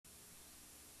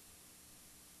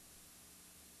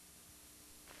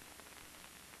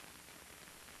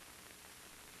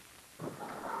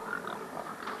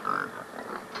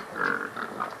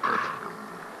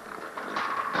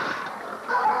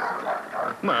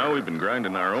Well, we've been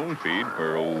grinding our own feed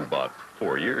for, about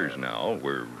 4 years now.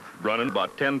 We're running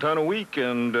about 10 ton a week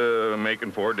and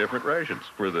making 4 different rations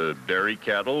for the dairy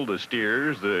cattle, the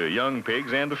steers, the young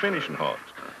pigs, and the finishing hogs.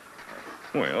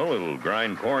 Well, it'll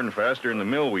grind corn faster than the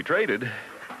mill we traded.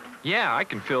 Yeah, I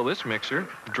can fill this mixer,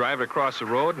 drive it across the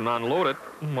road, and unload it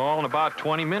all in about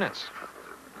 20 minutes.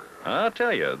 I'll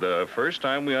tell you, the first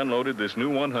time we unloaded this new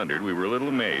 100, we were a little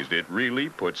amazed. It really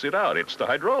puts it out. It's the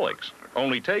hydraulics.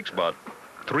 Only takes about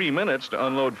 3 minutes to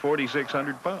unload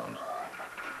 4,600 pounds.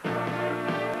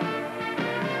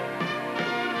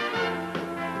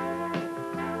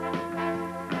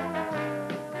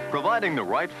 Providing the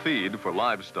right feed for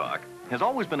livestock has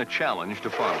always been a challenge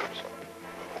to farmers.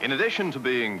 In addition to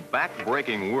being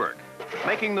back-breaking work,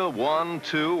 making the 1,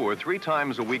 2, or 3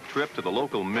 times a week trip to the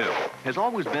local mill has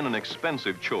always been an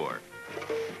expensive chore.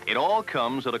 It all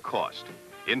comes at a cost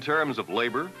in terms of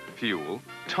labor, fuel,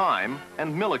 time,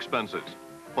 and mill expenses.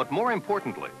 But more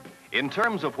importantly, in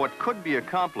terms of what could be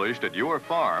accomplished at your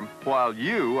farm while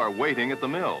you are waiting at the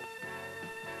mill.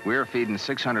 We're feeding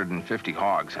 650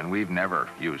 hogs, and we've never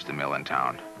used the mill in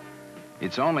town.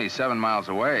 It's only 7 miles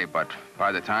away, but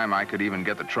by the time I could even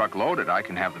get the truck loaded, I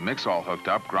can have the mix all hooked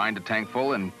up, grind a tank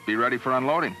full, and be ready for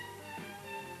unloading.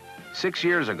 6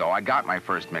 years ago, I got my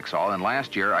first mix all, and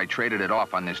last year I traded it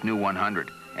off on this new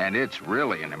 100, and it's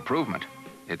really an improvement.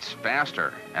 It's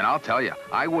faster, and I'll tell you,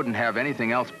 I wouldn't have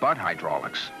anything else but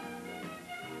hydraulics.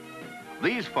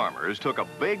 These farmers took a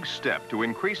big step to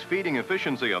increase feeding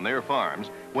efficiency on their farms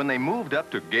when they moved up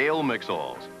to Gehl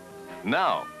mix-alls.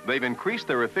 Now, they've increased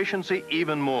their efficiency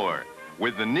even more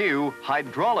with the new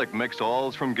hydraulic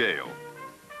mix-alls from Gehl.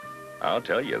 I'll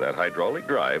tell you, that hydraulic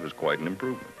drive is quite an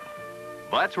improvement.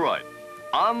 That's right.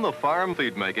 On-the-farm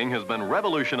feed making has been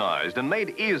revolutionized and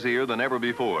made easier than ever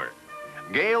before.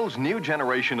 Gehl's new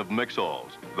generation of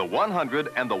mix-alls, the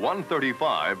 100 and the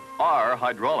 135, are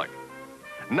hydraulic.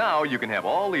 Now you can have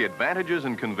all the advantages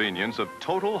and convenience of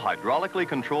total hydraulically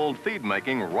controlled feed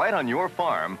making right on your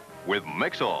farm with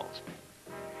mix-alls.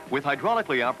 With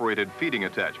hydraulically operated feeding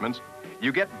attachments,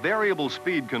 you get variable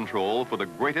speed control for the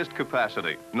greatest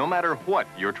capacity, no matter what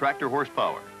your tractor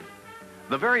horsepower.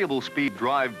 The variable speed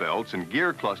drive belts and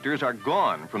gear clusters are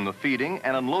gone from the feeding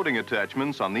and unloading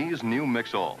attachments on these new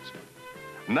mix-alls.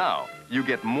 Now, you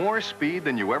get more speed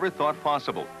than you ever thought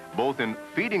possible, both in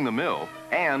feeding the mill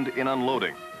and in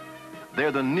unloading.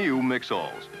 They're the new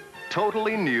mix-alls,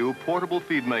 totally new portable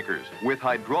feed makers with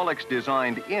hydraulics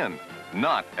designed in,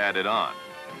 not added on.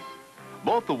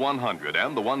 Both the 100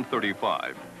 and the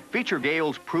 135 feature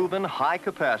Gehl's proven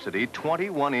high-capacity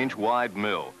 21-inch wide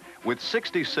mill with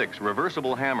 66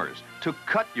 reversible hammers to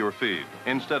cut your feed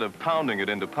instead of pounding it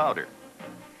into powder.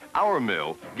 Our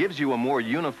mill gives you a more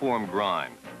uniform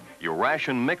grind. Your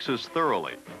ration mixes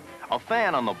thoroughly. A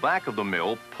fan on the back of the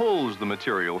mill pulls the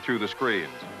material through the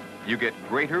screens. You get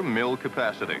greater mill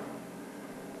capacity.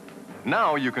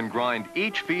 Now you can grind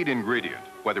each feed ingredient,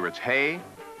 whether it's hay,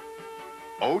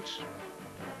 oats,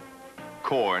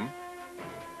 corn,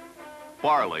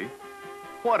 barley,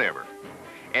 whatever,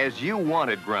 as you want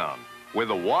it ground,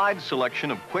 with a wide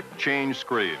selection of quick change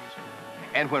screens.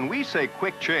 And when we say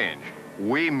quick change,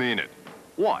 we mean it.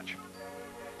 Watch.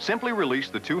 Simply release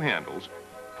the 2 handles,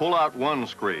 pull out one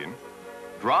screen,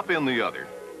 drop in the other,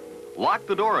 lock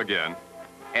the door again,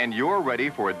 and you're ready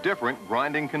for a different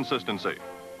grinding consistency.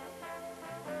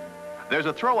 There's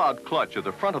a throw-out clutch at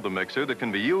the front of the mixer that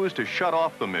can be used to shut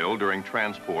off the mill during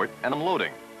transport and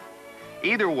unloading.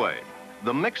 Either way,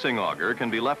 the mixing auger can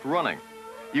be left running.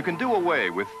 You can do away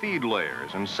with feed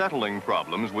layers and settling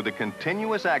problems with the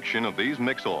continuous action of these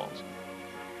mix-alls.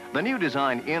 The new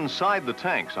design inside the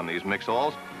tanks on these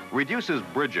mix-alls reduces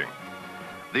bridging.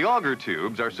 The auger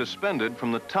tubes are suspended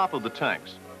from the top of the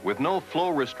tanks with no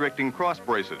flow-restricting cross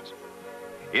braces.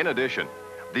 In addition,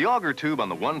 the auger tube on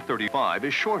the 135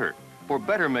 is shorter for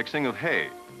better mixing of hay,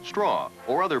 straw,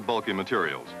 or other bulky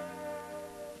materials.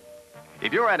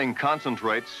 If you're adding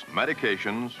concentrates,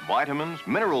 medications, vitamins,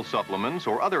 mineral supplements,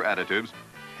 or other additives,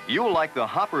 you'll like the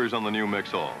hoppers on the new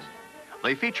mix-alls.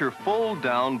 They feature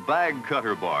fold-down bag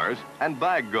cutter bars and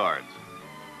bag guards.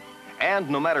 And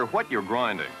no matter what you're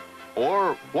grinding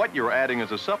or what you're adding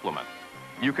as a supplement,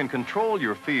 you can control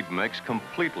your feed mix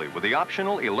completely with the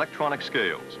optional electronic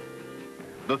scales.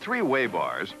 The 3 weigh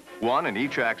bars, one in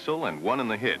each axle and one in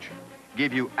the hitch,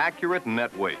 give you accurate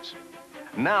net weights.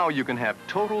 Now you can have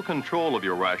total control of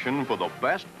your ration for the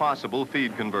best possible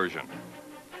feed conversion.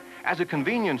 As a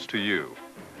convenience to you,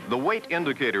 the weight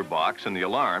indicator box and the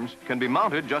alarms can be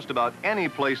mounted just about any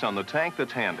place on the tank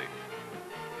that's handy.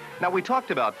 Now, we talked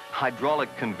about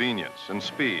hydraulic convenience and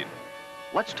speed.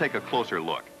 Let's take a closer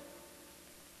look.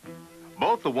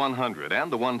 Both Both the 100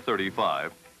 and the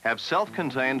 135 have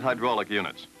self-contained hydraulic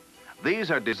units. These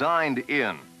are designed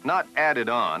in, not added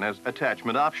on as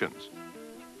attachment options.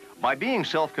 By being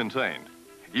self-contained,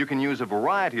 you can use a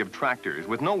variety of tractors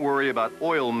with no worry about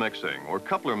oil mixing or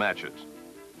coupler matches.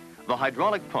 The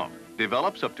hydraulic pump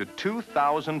develops up to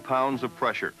 2,000 pounds of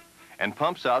pressure and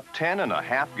pumps out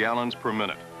 10.5 gallons per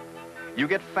minute. You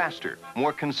get faster,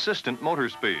 more consistent motor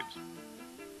speeds.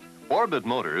 Orbit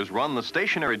motors run the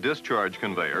stationary discharge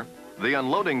conveyor, the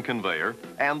unloading conveyor,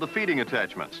 and the feeding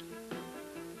attachments.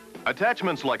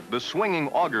 Attachments like the swinging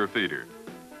auger feeder,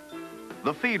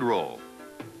 the feed roll,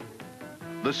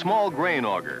 the small grain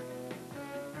auger,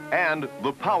 and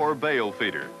the power bale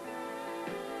feeder.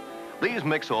 These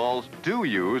mix-alls do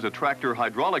use a tractor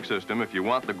hydraulic system if you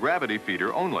want the gravity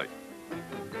feeder only.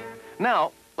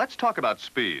 Now, let's talk about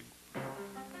speed.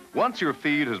 Once your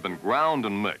feed has been ground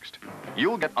and mixed,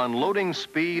 you'll get unloading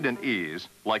speed and ease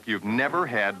like you've never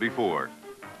had before.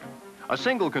 A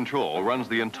single control runs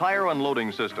the entire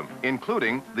unloading system,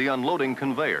 including the unloading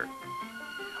conveyor.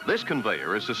 This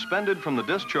conveyor is suspended from the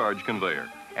discharge conveyor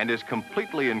and is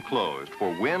completely enclosed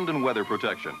for wind and weather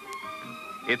protection.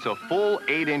 It's a full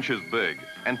 8 inches big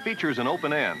and features an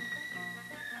open end.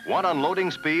 Want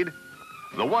unloading speed?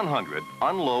 The 100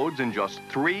 unloads in just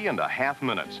 3.5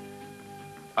 minutes.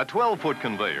 A 12-foot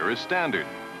conveyor is standard,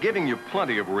 giving you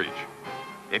plenty of reach.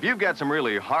 If you've got some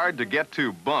really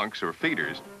hard-to-get-to bunks or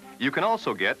feeders, you can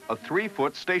also get a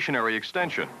 3-foot stationary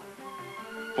extension.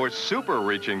 For super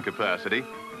reaching capacity,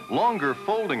 longer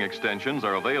folding extensions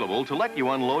are available to let you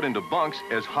unload into bunks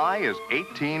as high as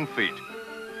 18 feet.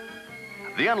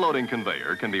 The unloading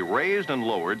conveyor can be raised and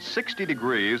lowered 60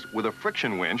 degrees with a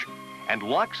friction winch and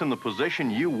locks in the position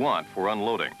you want for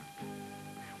unloading.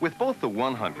 With both the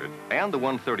 100 and the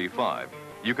 135,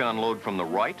 you can unload from the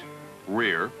right,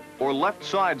 rear, or left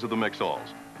sides of the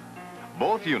mix-alls.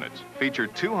 Both units feature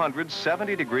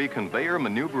 270-degree conveyor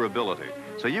maneuverability,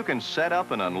 so you can set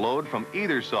up and unload from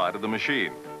either side of the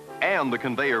machine. And the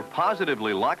conveyor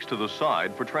positively locks to the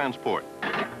side for transport.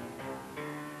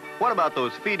 What about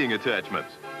those feeding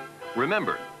attachments?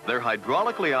 Remember, they're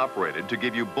hydraulically operated to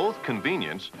give you both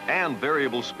convenience and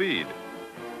variable speed.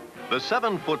 The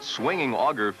 7-foot swinging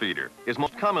auger feeder is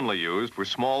most commonly used for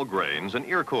small grains and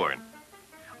ear corn.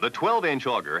 The 12-inch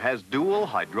auger has dual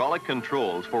hydraulic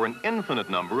controls for an infinite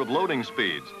number of loading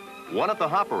speeds, one at the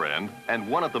hopper end and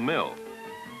one at the mill.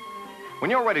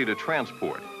 When you're ready to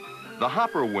transport, the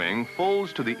hopper wing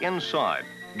folds to the inside,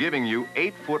 giving you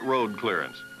 8-foot road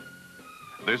clearance.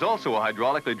 There's also a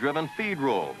hydraulically driven feed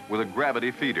roll with a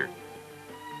gravity feeder.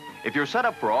 If you're set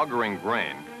up for augering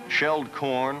grain, shelled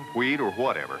corn, wheat, or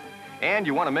whatever, and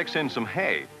you want to mix in some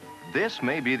hay, this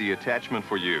may be the attachment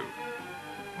for you.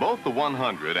 Both the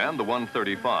 100 and the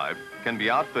 135 can be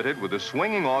outfitted with a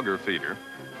swinging auger feeder,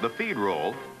 the feed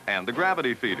roll, and the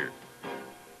gravity feeder.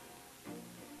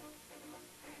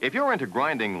 If you're into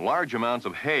grinding large amounts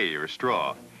of hay or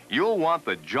straw, you'll want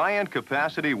the giant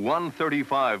capacity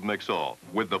 135 mix-all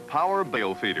with the power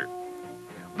bale feeder.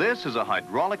 This is a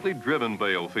hydraulically driven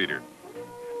bale feeder.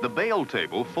 The bale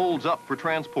table folds up for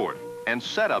transport, and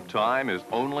setup time is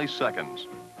only seconds.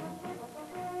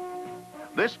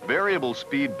 This variable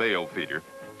speed bale feeder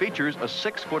features a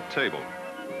 6-foot table.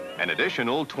 An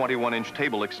additional 21-inch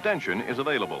table extension is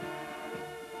available.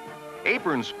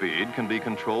 Apron speed can be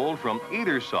controlled from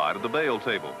either side of the bale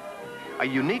table. A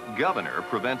unique governor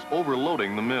prevents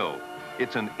overloading the mill.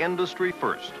 It's an industry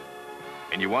first.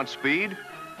 And you want speed?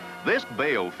 This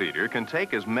bale feeder can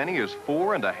take as many as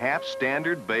 4.5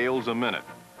 standard bales a minute.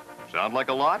 Sound like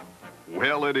a lot?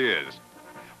 Well, it is.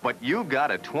 But you've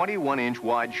got a 21-inch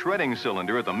wide shredding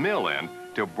cylinder at the mill end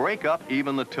to break up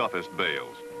even the toughest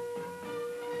bales.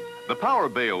 The power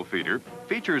bale feeder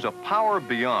features a power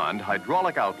beyond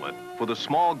hydraulic outlet for the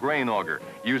small grain auger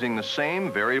using the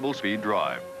same variable speed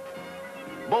drive.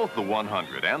 Both the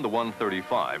 100 and the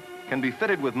 135 can be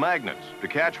fitted with magnets to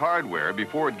catch hardware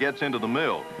before it gets into the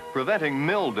mill, preventing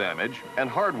mill damage and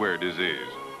hardware disease.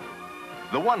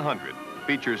 The 100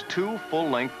 features 2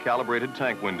 full-length calibrated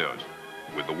tank windows.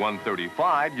 With the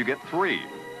 135, you get 3.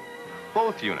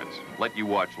 Both units let you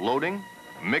watch loading,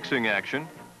 mixing action,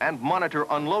 and monitor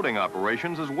unloading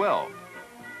operations as well.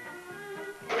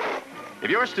 If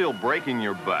you're still breaking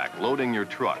your back loading your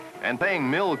truck and paying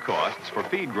mill costs for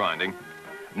feed grinding,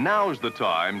 now's the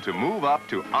time to move up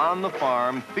to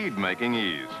on-the-farm feed-making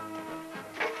ease.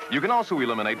 You can also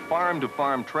eliminate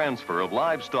farm-to-farm transfer of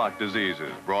livestock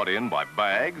diseases brought in by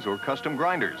bags or custom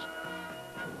grinders.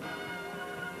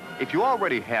 If you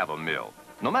already have a mill,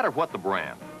 no matter what the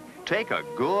brand, take a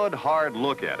good hard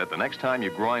look at it the next time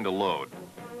you grind a load.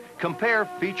 Compare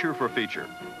feature for feature,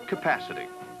 capacity,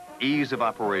 ease of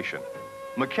operation,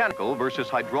 mechanical versus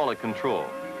hydraulic control,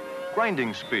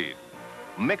 grinding speed,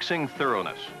 mixing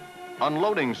thoroughness,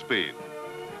 unloading speed.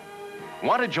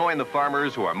 Want to join the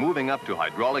farmers who are moving up to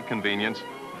hydraulic convenience?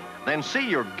 Then see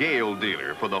your Gehl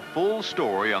dealer for the full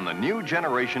story on the new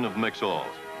generation of mix-alls.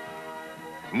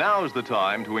 Now's the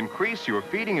time to increase your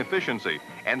feeding efficiency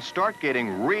and start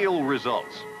getting real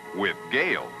results with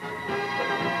Gehl.